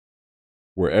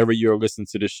Wherever you're listening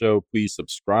to the show, please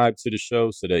subscribe to the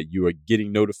show so that you are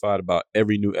getting notified about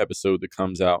every new episode that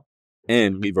comes out,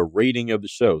 and leave a rating of the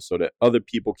show so that other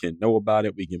people can know about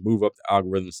it. We can move up the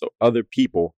algorithm so other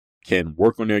people can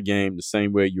work on their game the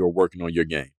same way you're working on your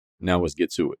game. Now let's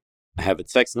get to it. I have a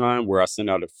text line where I send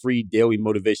out a free daily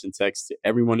motivation text to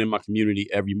everyone in my community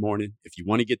every morning. If you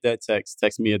want to get that text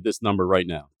me at this number right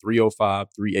now,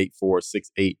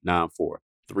 305-384-6894.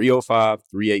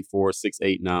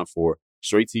 305-384-6894.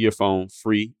 Straight to your phone,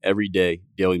 free, every day,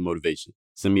 daily motivation.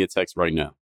 Send me a text right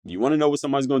now. You want to know what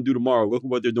somebody's going to do tomorrow? Look at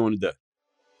what they're doing today.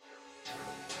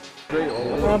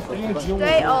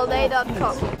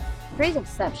 StrayAllDay.com. Pretty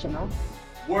exceptional.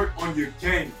 Work on your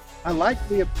game. I like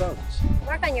the approach.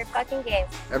 Work on your fucking game.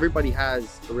 Everybody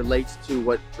relates to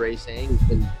what Dre's saying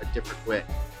in a different way.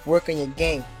 Work on your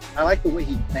game. I like the way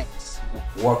he thinks.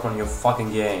 Work on your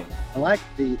fucking game. I like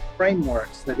the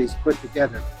frameworks that he's put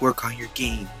together. Work on your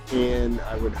game. And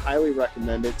I would highly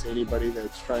recommend it to anybody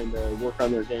that's trying to work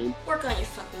on their game. Work on your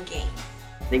fucking game.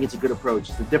 I think it's a good approach.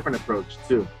 It's a different approach,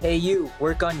 too. Hey, you,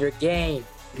 work on your game.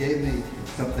 Gave me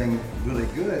something really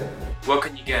good. Work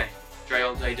on your game.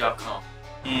 StrayAllDay.com.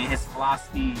 And his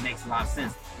philosophy makes a lot of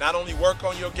sense. Not only work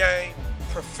on your game,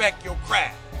 perfect your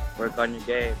craft. Work on your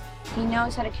game. He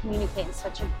knows how to communicate in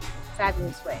such a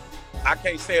fabulous way. I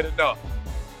can't say it enough.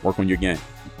 Work on your game.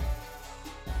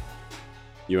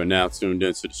 You are now tuned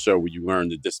into the show where you learn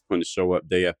the discipline to show up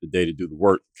day after day to do the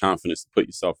work, confidence to put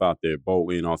yourself out there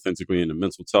boldly and authentically, and the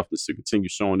mental toughness to continue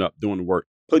showing up, doing the work,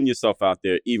 putting yourself out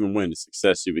there even when the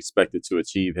success you've expected to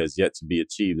achieve has yet to be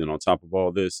achieved. And on top of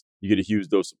all this, you get a huge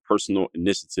dose of personal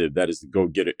initiative. That is the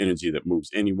go-getter energy that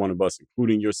moves any one of us,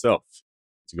 including yourself,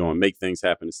 to go and make things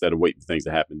happen instead of waiting for things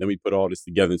to happen. Then we put all this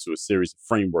together into a series of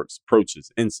frameworks,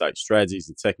 approaches, insights, strategies,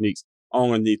 and techniques,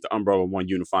 all underneath the umbrella of one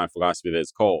unifying philosophy that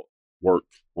is called Work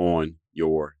on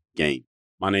Your Game.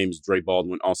 My name is Dre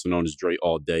Baldwin, also known as Dre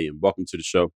All Day, and welcome to the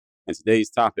show. And today's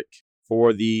topic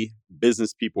for the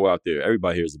business people out there,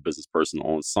 everybody here is a business person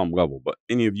on some level, but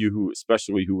any of you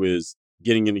especially who is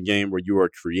getting in the game where you are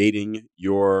creating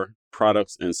your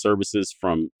products and services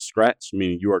from scratch,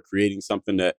 meaning you are creating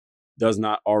something that does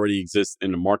not already exist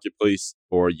in the marketplace,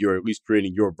 or you're at least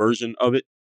creating your version of it,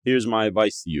 here's my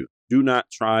advice to you. Do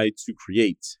not try to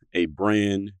create a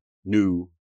brand new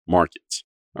market.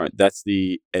 All right, that's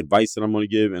the advice that I'm going to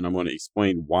give, and I'm going to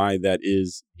explain why that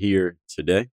is here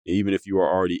today. Even if you are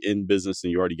already in business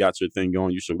and you already got your thing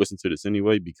going, you should listen to this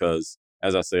anyway, because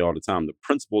as I say all the time, the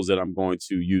principles that I'm going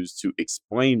to use to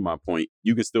explain my point,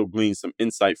 you can still glean some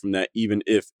insight from that, even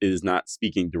if it is not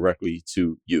speaking directly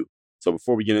to you. So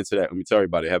before we get into that, let me tell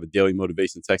everybody, I have a daily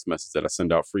motivation text message that I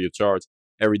send out free of charge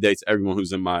every day to everyone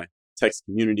who's in my text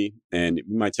community. And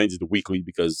we might change it to weekly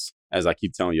because, as I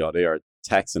keep telling y'all, they are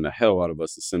taxing the hell out of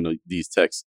us to send these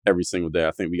texts every single day.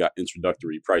 I think we got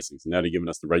introductory pricing. So now they're giving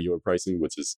us the regular pricing,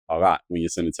 which is a lot when you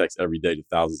send a text every day to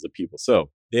thousands of people. So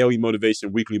daily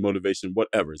motivation, weekly motivation,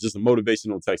 whatever. It's just a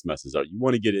motivational text message. You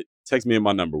want to get it, text me at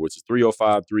my number, which is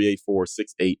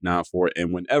 305-384-6894.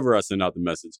 And whenever I send out the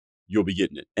message, you'll be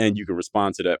getting it. And you can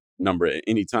respond to that number at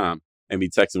any time and be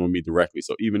texting with me directly.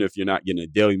 So even if you're not getting a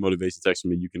daily motivation text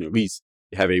from me, you can at least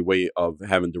have a way of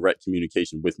having direct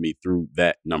communication with me through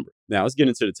that number. Now, let's get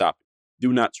into the topic.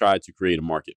 Do not try to create a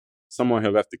market. Someone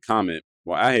had left a comment.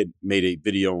 Well, I had made a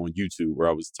video on YouTube where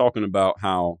I was talking about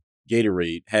how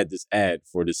Gatorade had this ad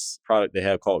for this product they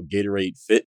have called Gatorade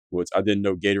Fit, which I didn't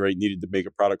know Gatorade needed to make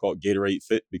a product called Gatorade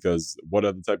Fit, because what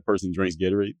other type of person drinks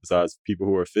Gatorade besides people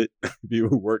who are fit, people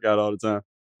who work out all the time?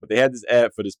 But they had this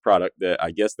ad for this product that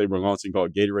I guess they were launching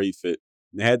called Gatorade Fit.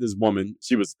 And they had this woman,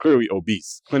 she was clearly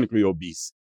obese, clinically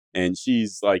obese, and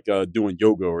she's like doing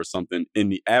yoga or something in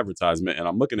the advertisement. And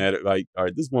I'm looking at it like, all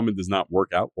right, this woman does not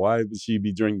work out. Why would she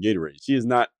be drinking Gatorade? She is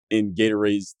not in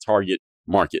Gatorade's target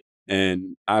market.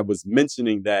 And I was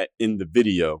mentioning that in the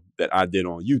video that I did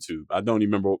on YouTube. I don't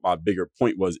even remember what my bigger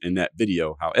point was in that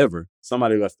video. However,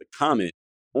 somebody left a comment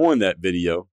on that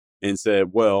video and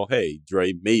said, well, hey,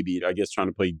 Dre, maybe, I guess trying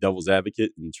to play devil's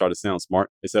advocate and try to sound smart.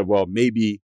 They said, well,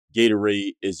 maybe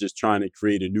Gatorade is just trying to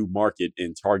create a new market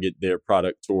and target their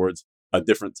product towards a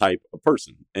different type of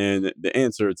person. And the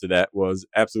answer to that was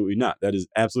absolutely not. That is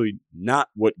absolutely not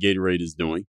what Gatorade is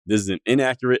doing. This is an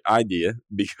inaccurate idea,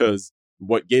 because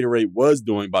what Gatorade was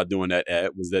doing by doing that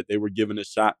ad was that they were giving a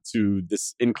shot to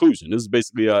this inclusion. This is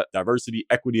basically a diversity,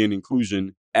 equity, and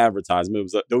inclusion advertisement. It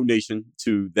was a donation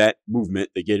to that movement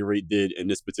that Gatorade did in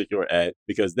this particular ad,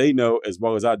 because they know as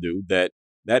well as I do that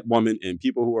that woman and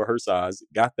people who are her size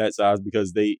got that size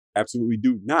because they absolutely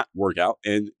do not work out,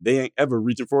 and they ain't ever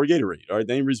reaching for a Gatorade. All right,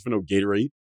 they ain't reaching for no Gatorade.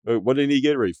 What do they need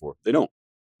Gatorade for? They don't.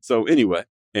 So anyway,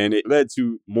 And it led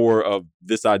to more of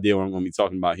this idea what I'm going to be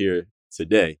talking about here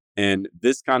today. And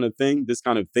this kind of thing, this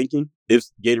kind of thinking, if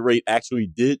Gatorade actually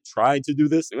did try to do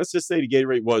this, and let's just say the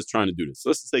Gatorade was trying to do this.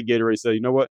 Let's just say Gatorade said, you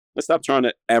know what? Let's stop trying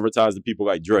to advertise to people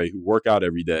like Dre who work out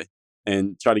every day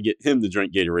and try to get him to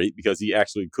drink Gatorade because he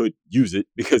actually could use it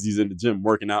because he's in the gym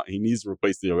working out and he needs to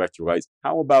replace the electrolytes.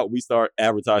 How about we start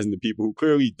advertising to people who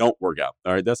clearly don't work out?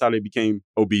 All right, that's how they became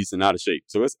obese and out of shape.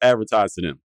 So let's advertise to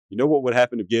them. You know what would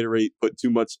happen if Gatorade put too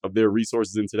much of their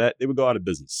resources into that? They would go out of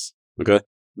business, okay?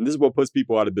 And this is what puts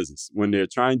people out of business when they're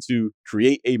trying to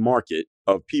create a market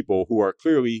of people who are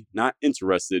clearly not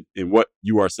interested in what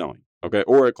you are selling. Okay.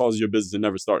 Or it causes your business to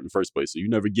never start in the first place. So you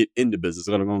never get into business,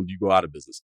 let alone you go out of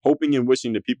business. Hoping and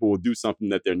wishing that people will do something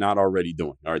that they're not already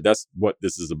doing. All right. That's what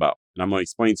this is about. And I'm going to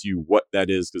explain to you what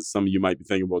that is because some of you might be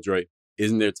thinking, well, Dre,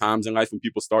 isn't there times in life when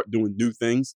people start doing new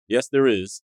things? Yes, there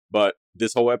is. But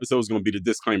this whole episode is going to be the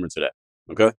disclaimer to that.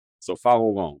 Okay. So follow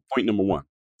along. Point number 1.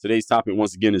 Today's topic,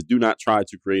 once again, is do not try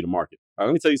to create a market. All right,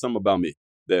 let me tell you something about me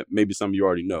that maybe some of you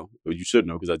already know, or you should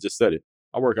know because I just said it.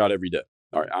 I work out every day.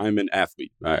 All right, I'm an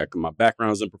athlete. All right, my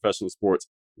background is in professional sports.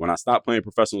 When I stopped playing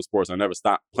professional sports, I never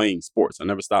stopped playing sports. I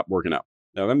never stopped working out.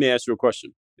 Now, let me ask you a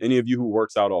question. Any of you who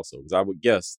works out also, because I would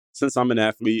guess, since I'm an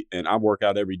athlete and I work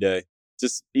out every day,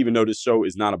 just even though this show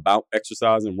is not about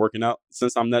exercise and working out,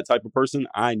 since I'm that type of person,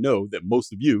 I know that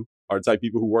most of you are the type of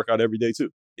people who work out every day too.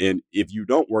 And if you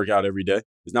don't work out every day,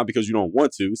 it's not because you don't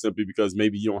want to, simply because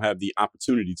maybe you don't have the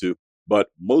opportunity to. But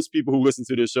most people who listen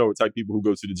to this show are the type of people who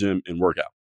go to the gym and work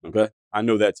out. Okay? I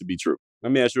know that to be true.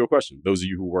 Let me ask you a question. Those of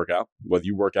you who work out, whether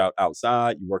you work out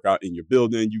outside, you work out in your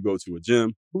building, you go to a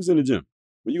gym, who's in the gym?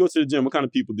 When you go to the gym, what kind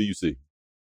of people do you see?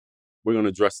 We're going to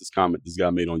address this comment this guy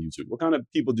made on YouTube. What kind of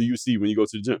people do you see when you go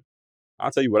to the gym?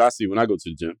 I'll tell you what I see when I go to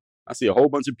the gym. I see a whole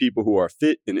bunch of people who are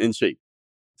fit and in shape.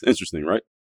 It's interesting, right?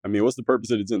 I mean, what's the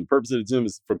purpose of the gym? The purpose of the gym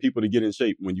is for people to get in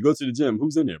shape. When you go to the gym,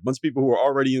 who's in there? A bunch of people who are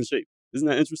already in shape. Isn't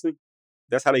that interesting?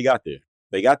 That's how they got there.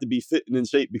 They got to be fit and in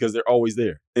shape because they're always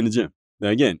there in the gym. Now,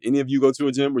 again, any of you go to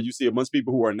a gym where you see a bunch of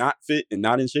people who are not fit and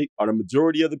not in shape? Are the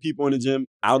majority of the people in the gym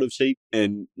out of shape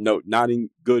and not in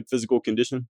good physical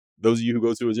condition? Those of you who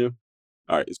go to a gym?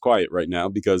 All right, it's quiet right now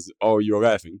because, you're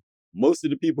laughing. Most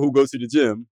of the people who go to the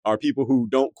gym are people who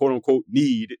don't, quote unquote,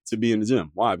 need to be in the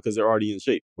gym. Why? Because they're already in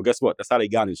shape. Well, guess what? That's how they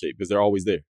got in shape because they're always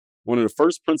there. One of the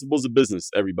first principles of business,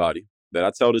 everybody, that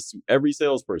I tell this to every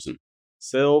salesperson,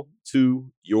 sell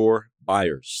to your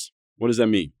buyers. What does that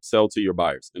mean? Sell to your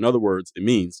buyers. In other words, it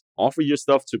means offer your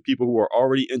stuff to people who are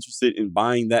already interested in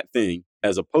buying that thing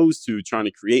as opposed to trying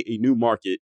to create a new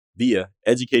market via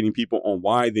educating people on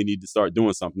why they need to start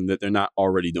doing something that they're not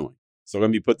already doing. So let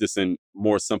me put this in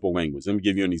more simple language. Let me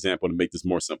give you an example to make this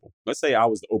more simple. Let's say I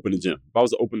was to open a gym. If I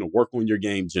was to open a Work on Your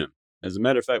Game gym. As a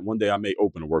matter of fact, one day I may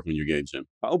open a Work on Your Game gym.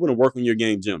 If I open a Work on Your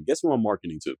Game gym, guess who I'm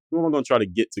marketing to? Who am I going to try to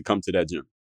get to come to that gym?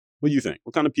 What do you think?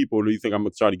 What kind of people do you think I'm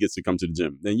going to try to get to come to the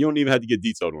gym? Then you don't even have to get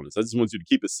detailed on this. I just want you to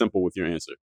keep it simple with your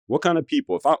answer. What kind of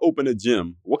people, if I open a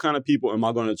gym, what kind of people am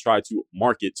I going to try to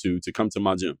market to come to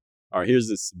my gym? All right, here's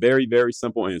this very, very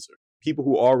simple answer. People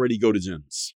who already go to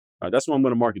gyms. All right, that's what I'm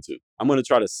going to market to. I'm going to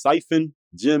try to siphon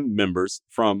gym members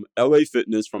from LA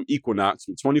Fitness, from Equinox,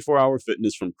 from 24-Hour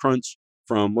Fitness, from Crunch,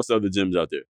 from what's the other gyms out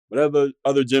there? Whatever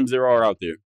other gyms there are out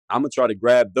there. I'm going to try to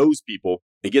grab those people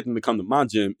and get them to come to my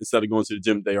gym instead of going to the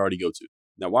gym they already go to.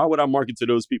 Now, why would I market to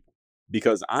those people?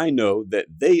 Because I know that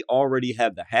they already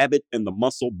have the habit and the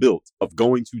muscle built of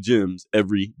going to gyms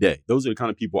every day. Those are the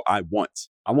kind of people I want.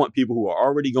 I want people who are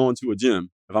already going to a gym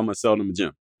if I'm going to sell them a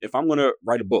gym. If I'm going to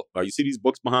write a book, you see these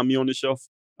books behind me on this shelf?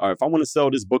 All right, if I want to sell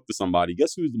this book to somebody,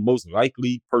 guess who's the most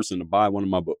likely person to buy one of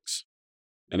my books?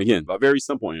 And again, a very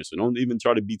simple answer. Don't even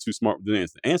try to be too smart with the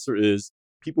answer. The answer is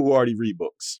people who already read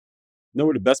books. You know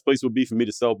where the best place would be for me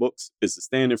to sell books? Is to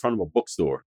stand in front of a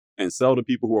bookstore and sell to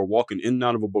people who are walking in and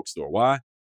out of a bookstore. Why?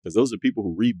 Because those are people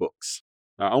who read books.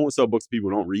 Now, I want to sell books to people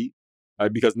who don't read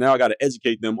because now I got to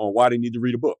educate them on why they need to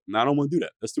read a book. Now, I don't want to do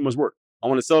that. That's too much work. I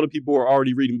want to sell to people who are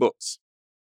already reading books.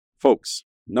 Folks,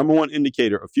 number one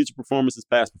indicator of future performance is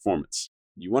past performance.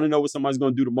 You want to know what somebody's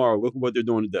going to do tomorrow, look at what they're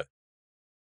doing today.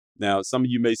 Now, some of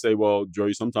you may say, well,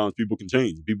 Joey, sometimes people can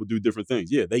change. People do different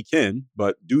things. Yeah, they can,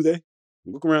 but do they?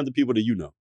 Look around the people that you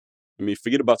know. I mean,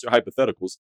 forget about your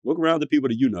hypotheticals. Look around the people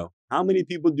that you know. How many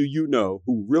people do you know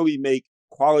who really make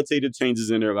qualitative changes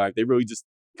in their life? They really just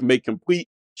make complete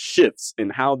shifts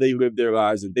in how they live their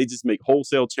lives, and they just make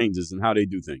wholesale changes in how they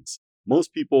do things.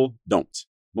 Most people don't.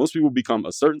 Most people become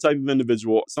a certain type of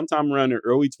individual sometime around their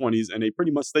early 20s, and they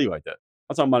pretty much stay like that.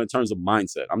 I'm talking about in terms of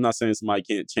mindset. I'm not saying somebody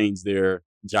can't change their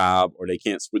job or they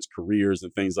can't switch careers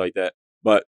and things like that.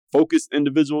 But focused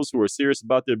individuals who are serious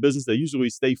about their business, they usually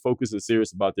stay focused and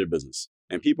serious about their business.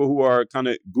 And people who are kind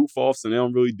of goof offs and they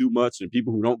don't really do much, and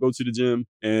people who don't go to the gym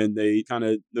and they kind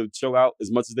of chill out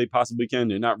as much as they possibly can,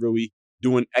 they're not really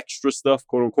doing extra stuff,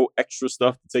 quote unquote, extra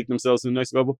stuff to take themselves to the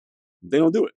next level. They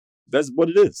don't do it. That's what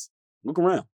it is. Look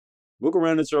around. Look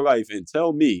around at your life and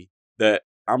tell me that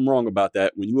I'm wrong about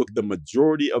that when you look at the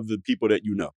majority of the people that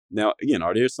you know. Now, again,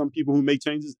 are there some people who make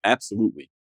changes?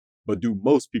 Absolutely. But do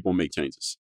most people make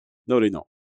changes? No, they don't.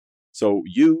 So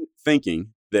you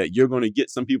thinking that you're going to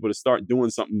get some people to start doing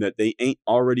something that they ain't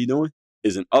already doing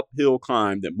is an uphill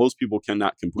climb that most people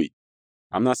cannot complete.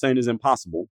 I'm not saying it's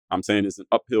impossible. I'm saying it's an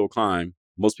uphill climb.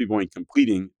 Most people ain't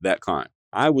completing that climb.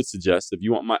 I would suggest, if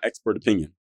you want my expert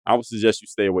opinion, I would suggest you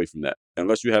stay away from that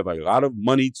unless you have a lot of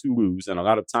money to lose and a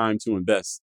lot of time to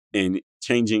invest in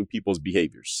changing people's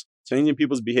behaviors. Changing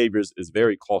people's behaviors is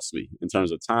very costly in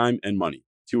terms of time and money.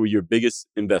 Two of your biggest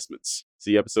investments.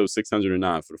 See episode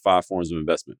 609 for the 5 forms of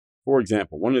investment. For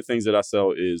example, one of the things that I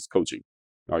sell is coaching.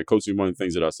 All right, coaching is one of the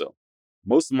things that I sell.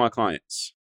 Most of my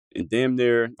clients, and damn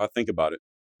near, if I think about it,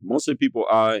 most of the people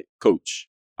I coach,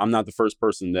 I'm not the first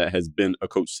person that has been a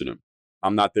coach to them.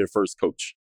 I'm not their first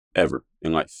coach ever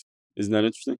in life. Isn't that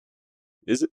interesting?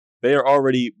 Is it? They are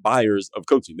already buyers of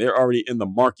coaching. They're already in the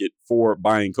market for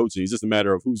buying coaching. It's just a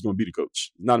matter of who's going to be the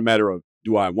coach. It's not a matter of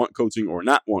do I want coaching or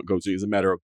not want coaching. It's a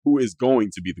matter of who is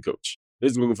going to be the coach. They're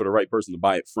just looking for the right person to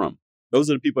buy it from. Those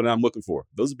are the people that I'm looking for.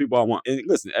 Those are the people I want. And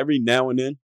listen, every now and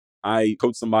then, I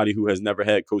coach somebody who has never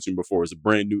had coaching before. It's a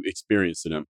brand new experience to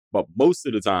them. But most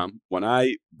of the time, when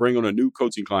I bring on a new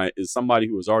coaching client, is somebody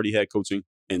who has already had coaching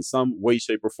in some way,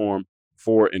 shape, or form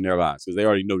before in their lives because they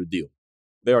already know the deal.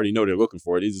 They already know they're looking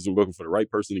for it. They're just looking for the right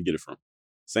person to get it from.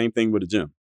 Same thing with the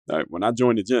gym. All right, when I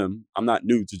join the gym, I'm not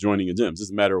new to joining a gym. It's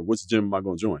just a matter of which gym am I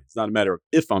going to join. It's not a matter of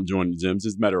if I'm joining the gym. It's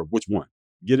just a matter of which one.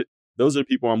 Get it? Those are the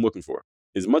people I'm looking for.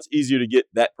 It's much easier to get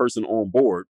that person on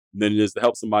board than it is to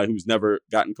help somebody who's never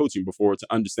gotten coaching before to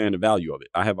understand the value of it.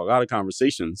 I have a lot of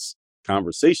conversations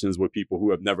with people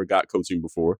who have never got coaching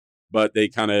before, but they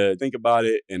kind of think about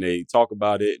it and they talk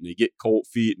about it and they get cold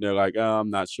feet and they're like, I'm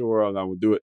not sure, I'm not going to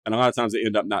do it. And a lot of times they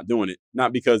end up not doing it,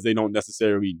 not because they don't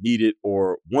necessarily need it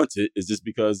or want it. It's just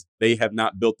because they have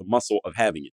not built the muscle of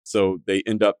having it. So they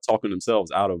end up talking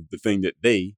themselves out of the thing that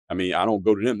I don't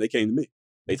go to them. They came to me.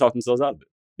 They talk themselves out of it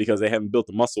because they haven't built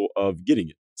the muscle of getting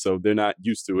it. So they're not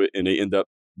used to it. And they end up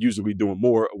usually doing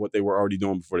more of what they were already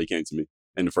doing before they came to me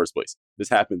in the first place. This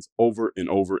happens over and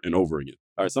over and over again.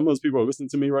 All right. Some of those people are listening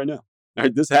to me right now. All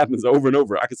right. This happens over and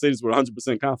over. I can say this with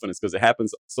 100% confidence because it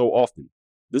happens so often.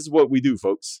 This is what we do,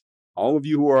 folks. All of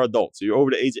you who are adults, so you're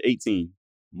over the age of 18,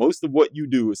 most of what you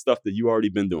do is stuff that you already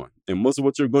been doing. And most of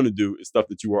what you're going to do is stuff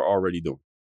that you are already doing.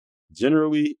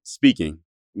 Generally speaking,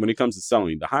 when it comes to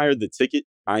selling, the higher the ticket,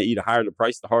 i.e. the higher the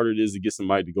price, the harder it is to get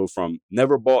somebody to go from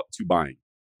never bought to buying.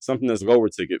 Something that's lower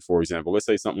ticket, for example, let's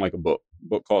say something like a book. A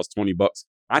book costs $20.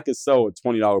 I could sell a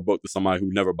 $20 book to somebody who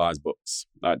never buys books.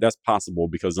 That's possible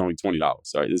because it's only $20.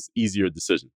 Right? It's an easier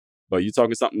decision. But you're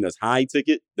talking something that's high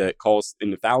ticket that costs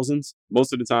in the thousands.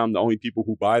 Most of the time, the only people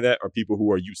who buy that are people who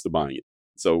are used to buying it.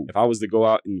 So if I was to go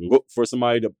out and look for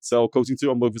somebody to sell coaching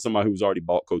to, I'm looking for somebody who's already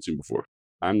bought coaching before.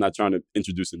 I'm not trying to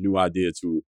introduce a new idea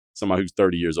to somebody who's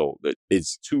 30 years old.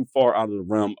 It's too far out of the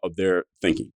realm of their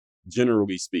thinking.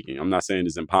 Generally speaking, I'm not saying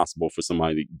it's impossible for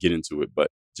somebody to get into it,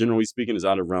 but generally speaking, it's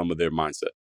out of the realm of their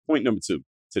mindset. Point number 2.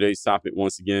 Today's topic,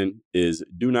 once again, is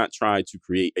do not try to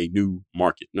create a new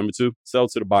market. Number 2, sell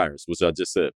to the buyers, which I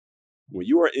just said. When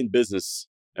you are in business,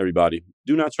 everybody,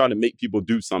 do not try to make people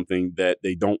do something that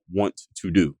they don't want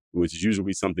to do, which is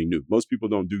usually something new. Most people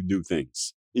don't do new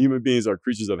things. Human beings are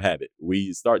creatures of habit.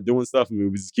 We start doing stuff and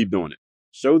we just keep doing it.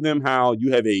 Show them how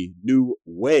you have a new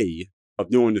way of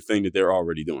doing the thing that they're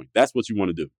already doing. That's what you want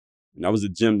to do. And that was the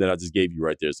gem that I just gave you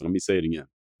right there. So let me say it again.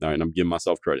 All right, and I'm giving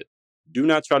myself credit. Do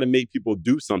not try to make people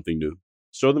do something new.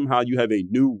 Show them how you have a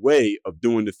new way of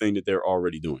doing the thing that they're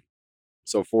already doing.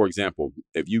 So for example,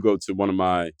 if you go to one of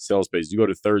my sales pages, you go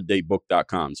to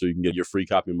thirddaybook.com so you can get your free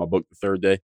copy of my book, The Third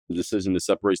Day, The Decision That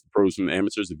Separates the Pros from the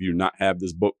Amateurs. If you do not have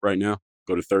this book right now,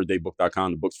 go to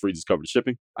thirddaybook.com. The book's free, just cover the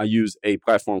shipping. I use a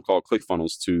platform called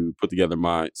ClickFunnels to put together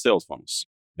my sales funnels.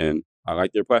 And I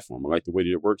like their platform. I like the way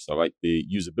that it works. I like the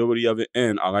usability of it.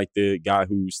 And I like the guy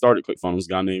who started ClickFunnels, a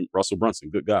guy named Russell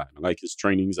Brunson. Good guy. I like his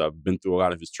trainings. I've been through a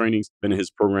lot of his trainings, been in his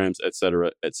programs, et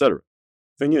cetera, et cetera.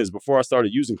 Thing is, before I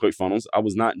started using ClickFunnels, I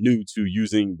was not new to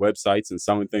using websites and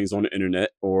selling things on the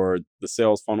internet or the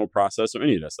sales funnel process or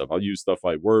any of that stuff. I'll use stuff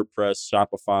like WordPress,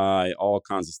 Shopify, all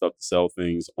kinds of stuff to sell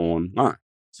things online.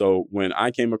 So when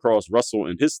I came across Russell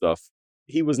and his stuff,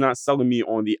 he was not selling me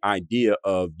on the idea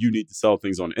of you need to sell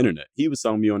things on the internet. He was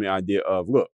selling me on the idea of,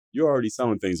 look, you're already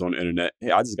selling things on the internet.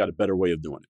 Hey, I just got a better way of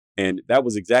doing it. And that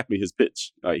was exactly his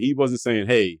pitch. He wasn't saying,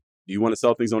 hey, do you want to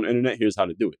sell things on the internet? Here's how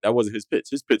to do it. That wasn't his pitch.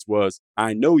 His pitch was,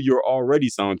 I know you're already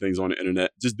selling things on the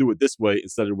internet. Just do it this way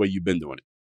instead of the way you've been doing it.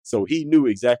 So he knew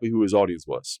exactly who his audience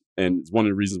was. And it's one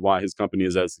of the reasons why his company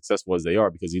is as successful as they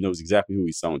are, because he knows exactly who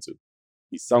he's selling to.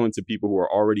 He's selling to people who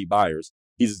are already buyers.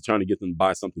 He's just trying to get them to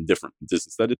buy something different. Just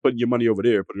instead of putting your money over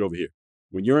there, put it over here.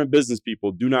 When you're in business,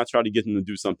 people, do not try to get them to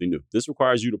do something new. This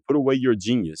requires you to put away your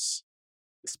genius,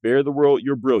 spare the world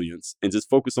your brilliance, and just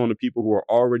focus on the people who are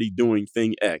already doing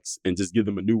thing X and just give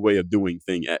them a new way of doing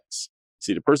thing X.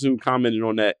 See, the person who commented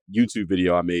on that YouTube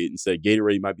video I made and said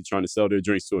Gatorade might be trying to sell their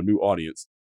drinks to a new audience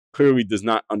clearly does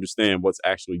not understand what's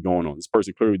actually going on. This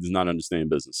person clearly does not understand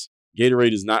business.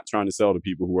 Gatorade is not trying to sell to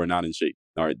people who are not in shape.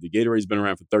 All right, the Gatorade's been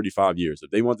around for 35 years.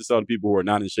 If they want to sell to people who are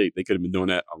not in shape, they could have been doing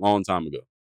that a long time ago.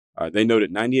 All right, they know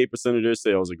that 98% of their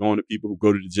sales are going to people who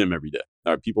go to the gym every day.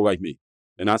 All right, people like me.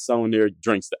 They're not selling their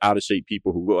drinks to out-of-shape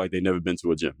people who look like they've never been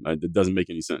to a gym. That doesn't make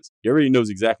any sense. Gatorade knows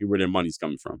exactly where their money's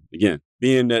coming from. Again,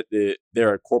 being that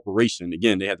they're a corporation,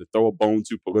 again, they had to throw a bone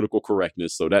to political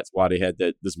correctness. So that's why they had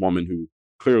this woman who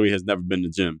clearly has never been to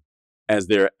the gym as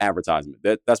their advertisement.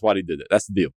 That's why they did it. That's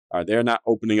the deal. All right, they're not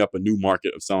opening up a new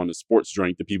market of selling a sports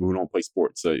drink to people who don't play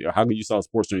sports. So how can you sell a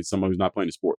sports drink to someone who's not playing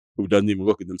a sport, who doesn't even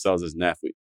look at themselves as an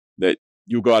athlete? That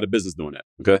you'll go out of business doing that,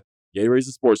 okay? Gatorade's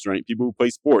a sports drink. People who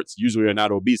play sports usually are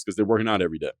not obese because they're working out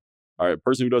every day. All right, a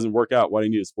person who doesn't work out, why do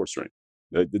you need a sports drink?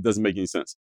 That doesn't make any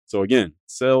sense. So again,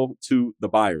 sell to the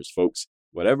buyers, folks.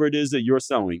 Whatever it is that you're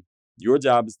selling, your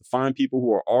job is to find people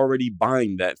who are already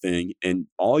buying that thing. And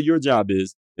all your job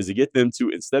is to get them to,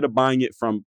 instead of buying it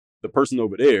from the person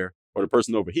over there or the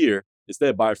person over here,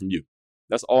 instead buy it from you.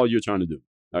 That's all you're trying to do.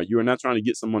 You are not trying to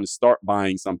get someone to start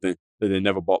buying something that they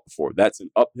never bought before. That's an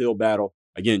uphill battle.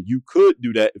 Again, you could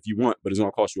do that if you want, but it's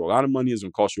going to cost you a lot of money. It's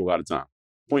going to cost you a lot of time.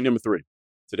 Point number 3.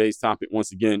 Today's topic,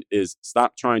 once again, is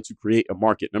stop trying to create a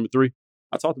market. Number 3,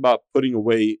 I talked about putting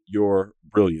away your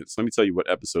brilliance. Let me tell you what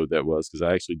episode that was, because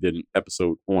I actually did an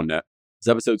episode on that. It's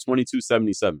episode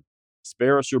 2277.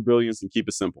 Spare us your brilliance and keep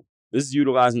it simple. This is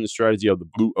utilizing the strategy of the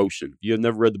blue ocean. If you have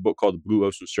never read the book called The Blue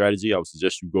Ocean Strategy, I would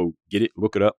suggest you go get it,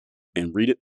 look it up, and read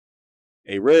it.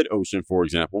 A red ocean, for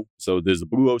example. So there's a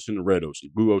blue ocean and a red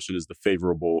ocean. Blue ocean is the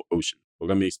favorable ocean. Well,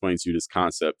 let me explain to you this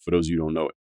concept for those of you who don't know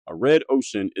it. A red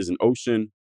ocean is an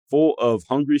ocean full of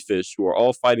hungry fish who are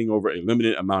all fighting over a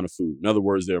limited amount of food. In other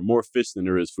words, there are more fish than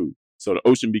there is food. So the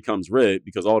ocean becomes red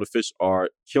because all the fish are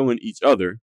killing each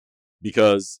other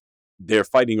because they're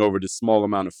fighting over this small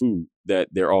amount of food that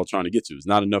they're all trying to get to. It's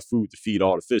not enough food to feed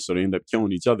all the fish, so they end up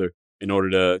killing each other in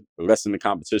order to lessen the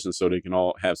competition so they can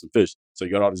all have some fish. So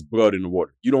you got all this blood in the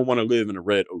water. You don't want to live in a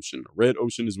red ocean. A red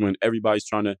ocean is when everybody's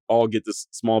trying to all get this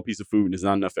small piece of food and there's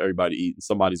not enough for everybody to eat and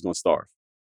somebody's going to starve.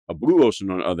 A blue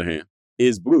ocean, on the other hand,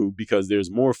 is blue because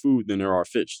there's more food than there are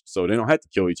fish. So they don't have to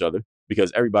kill each other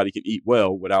because everybody can eat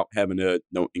well without having to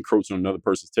encroach on another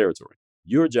person's territory.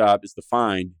 Your job is to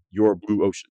find your blue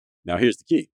ocean. Now, here's the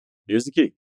key. Here's the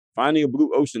key. Finding a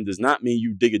blue ocean does not mean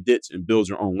you dig a ditch and build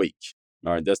your own lake.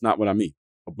 All right, that's not what I mean.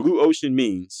 A blue ocean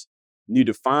means you need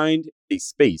to find a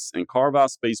space and carve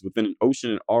out space within an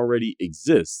ocean that already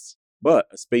exists, but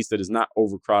a space that is not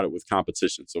overcrowded with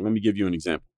competition. So let me give you an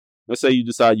example. Let's say you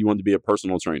decide you want to be a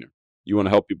personal trainer. You want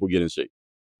to help people get in shape.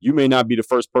 You may not be the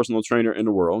first personal trainer in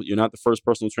the world. You're not the first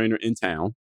personal trainer in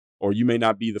town, or you may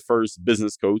not be the first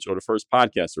business coach or the first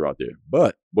podcaster out there.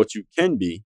 But what you can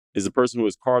be is a person who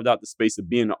has carved out the space of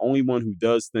being the only one who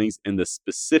does things in the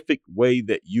specific way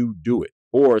that you do it,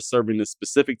 or serving the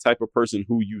specific type of person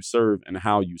who you serve and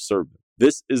how you serve them.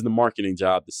 This is the marketing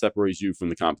job that separates you from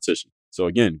the competition. So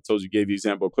again, gave you the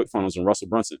example of ClickFunnels and Russell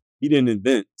Brunson. He didn't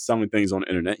invent selling things on the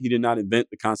internet. He did not invent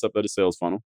the concept of the sales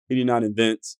funnel. He did not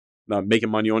invent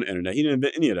making money on the internet. He didn't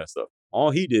invent any of that stuff.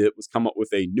 All he did was come up with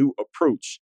a new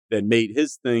approach that made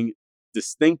his thing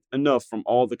distinct enough from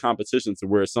all the competition to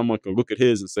where someone could look at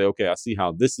his and say, okay, I see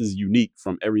how this is unique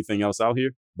from everything else out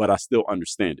here, but I still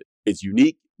understand it. It's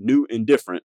unique, new, and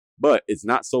different, but it's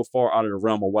not so far out of the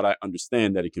realm of what I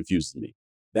understand that it confuses me.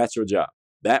 That's your job.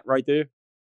 That right there,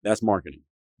 that's marketing.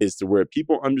 Is to where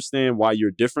people understand why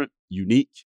you're different,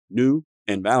 unique, new,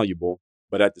 and valuable,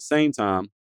 but at the same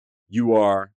time, you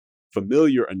are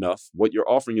familiar enough. What you're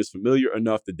offering is familiar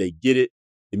enough that they get it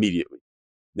immediately.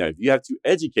 Now, if you have to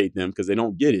educate them because they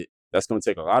don't get it, that's going to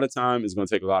take a lot of time. It's going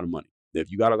to take a lot of money.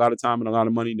 If you got a lot of time and a lot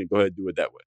of money, then go ahead and do it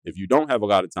that way. If you don't have a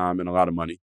lot of time and a lot of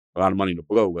money to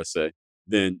blow, let's say,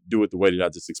 then do it the way that I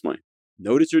just explained.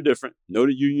 Know that you're different. Know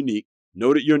that you're unique.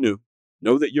 Know that you're new.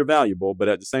 Know that you're valuable. But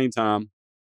at the same time,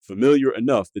 familiar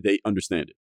enough that they understand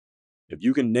it. If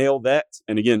you can nail that,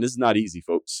 and again, this is not easy,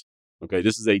 folks. Okay,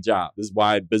 this is a job. This is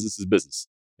why business is business.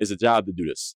 It's a job to do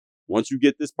this. Once you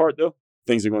get this part, though,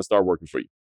 things are going to start working for you.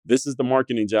 This is the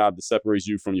marketing job that separates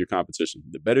you from your competition.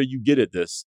 The better you get at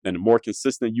this, and the more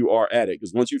consistent you are at it,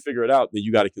 because once you figure it out, then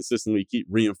you got to consistently keep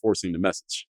reinforcing the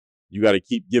message. You got to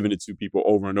keep giving it to people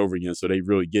over and over again so they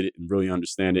really get it and really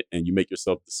understand it, and you make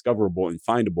yourself discoverable and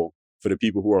findable for the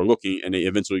people who are looking, and they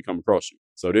eventually come across you.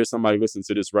 So there's somebody listening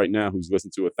to this right now who's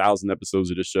listened to 1,000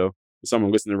 episodes of this show. There's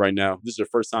someone listening right now. This is your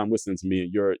first time listening to me,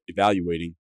 and you're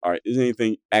evaluating, all right, is there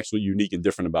anything actually unique and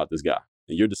different about this guy?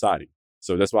 And you're deciding.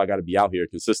 So that's why I got to be out here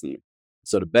consistently.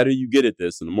 So the better you get at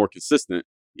this and the more consistent,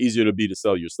 the easier it'll be to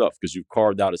sell your stuff because you've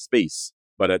carved out a space,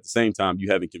 but at the same time,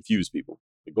 you haven't confused people.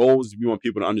 The goal is you want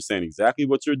people to understand exactly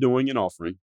what you're doing and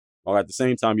offering, while at the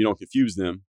same time, you don't confuse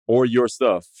them or your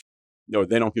stuff. No,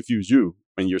 they don't confuse you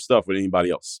and your stuff with anybody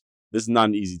else. This is not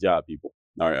an easy job, people.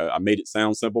 All right, I made it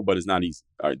sound simple, but it's not easy.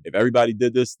 All right, if everybody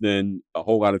did this, then a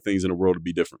whole lot of things in the world would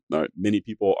be different. All right, many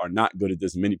people are not good at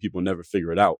this. Many people never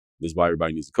figure it out. This is why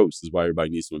everybody needs a coach. This is why everybody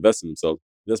needs to invest in themselves.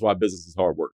 That's why business is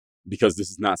hard work, because this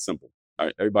is not simple. All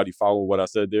right, everybody follow what I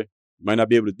said there. You might not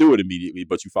be able to do it immediately,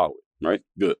 but you follow it, right?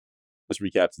 Good. Let's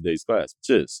recap today's class, which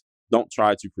is don't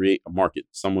try to create a market.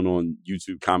 Someone on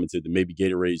YouTube commented that maybe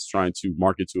Gatorade's trying to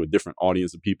market to a different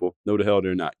audience of people. No, the hell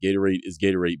they're not. Gatorade is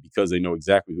Gatorade because they know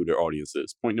exactly who their audience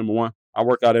is. Point number one, I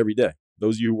work out every day.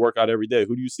 Those of you who work out every day,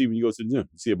 who do you see when you go to the gym?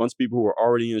 You see a bunch of people who are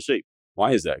already in shape.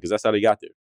 Why is that? Because that's how they got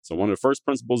there. So one of the first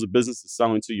principles of business is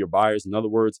selling to your buyers. In other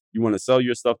words, you want to sell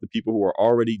your stuff to people who are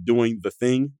already doing the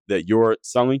thing that you're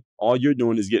selling. All you're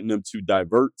doing is getting them to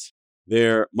divert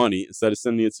their money instead of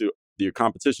sending it to your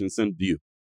competition, send it to you.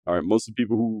 All right. Most of the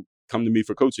people who come to me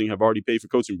for coaching have already paid for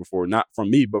coaching before, not from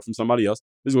me, but from somebody else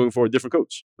who's looking for a different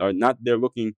coach. All right. Not they're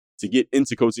looking to get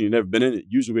into coaching and never been in it.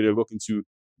 Usually they're looking to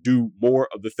do more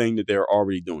of the thing that they're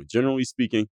already doing. Generally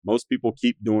speaking, most people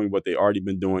keep doing what they already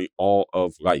been doing all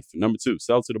of life. Number two,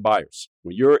 sell to the buyers.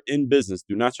 When you're in business,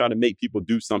 do not try to make people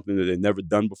do something that they've never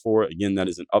done before. Again, that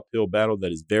is an uphill battle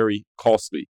that is very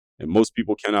costly, and most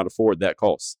people cannot afford that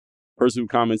cost. Person who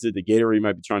commented that Gatorade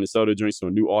might be trying to sell their drinks to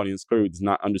a new audience clearly does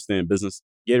not understand business.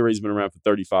 Gatorade's been around for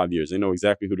 35 years. They know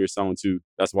exactly who they're selling to.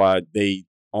 That's why they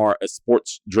are a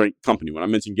sports drink company. When I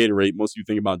mention Gatorade, most of you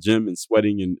think about gym and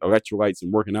sweating and electrolytes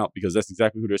and working out because that's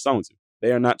exactly who they're selling to.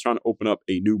 They are not trying to open up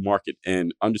a new market,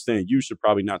 and understand you should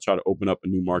probably not try to open up a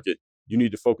new market. You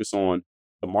need to focus on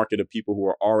the market of people who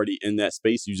are already in that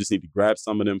space. You just need to grab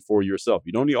some of them for yourself.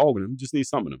 You don't need all of them. You just need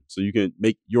some of them so you can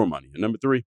make your money. And number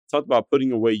three, talked about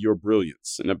putting away your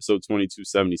brilliance in episode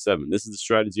 2277. This is the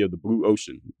strategy of the blue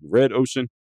ocean. Red ocean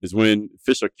is when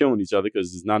fish are killing each other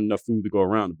because there's not enough food to go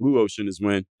around. The blue ocean is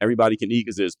when everybody can eat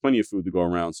because there's plenty of food to go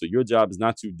around. So your job is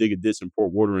not to dig a ditch and pour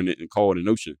water in it and call it an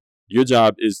ocean. Your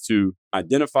job is to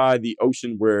identify the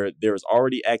ocean where there is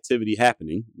already activity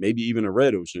happening, maybe even a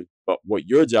red ocean. But what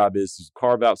your job is to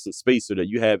carve out some space so that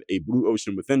you have a blue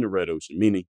ocean within the red ocean,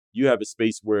 meaning you have a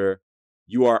space where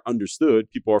you are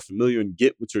understood, people are familiar and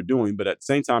get what you're doing, but at the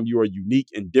same time, you are unique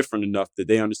and different enough that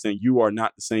they understand you are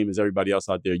not the same as everybody else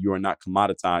out there. You are not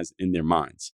commoditized in their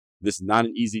minds. This is not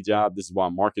an easy job. This is why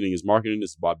marketing is marketing. This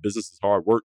is why business is hard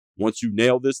work. Once you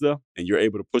nail this, though, and you're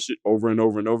able to push it over and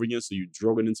over and over again, so you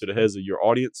drill it into the heads of your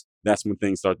audience, that's when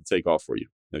things start to take off for you.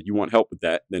 Now, if you want help with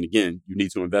that, then again, you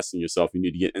need to invest in yourself. You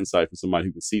need to get insight from somebody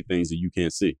who can see things that you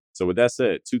can't see. So with that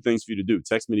said, 2 things for you to do.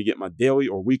 Text me to get my daily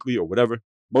or weekly or whatever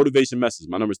motivation message.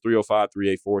 My number is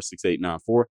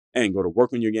 305-384-6894. And go to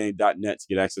workonyourgame.net to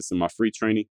get access to my free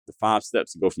training, the 5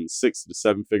 steps to go from the 6 to the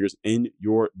 7 figures in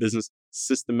your business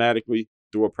systematically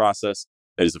through a process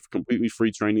that is a completely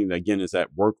free training. That again is at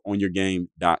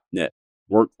workonyourgame.net.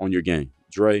 Work on your game.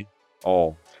 Dre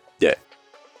all day.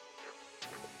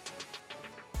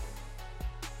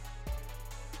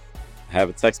 I have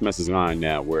a text message line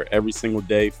now where every single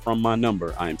day from my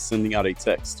number, I am sending out a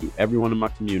text to everyone in my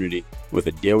community with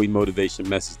a daily motivation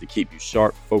message to keep you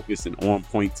sharp, focused, and on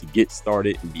point to get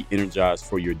started and be energized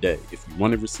for your day. If you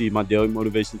want to receive my daily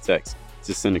motivation text,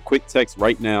 just send a quick text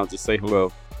right now to say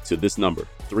hello to this number,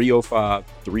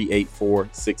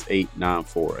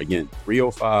 305-384-6894. Again,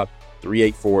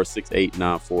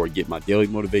 305-384-6894. Get my daily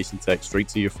motivation text straight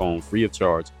to your phone, free of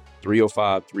charge,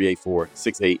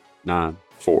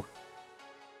 305-384-6894.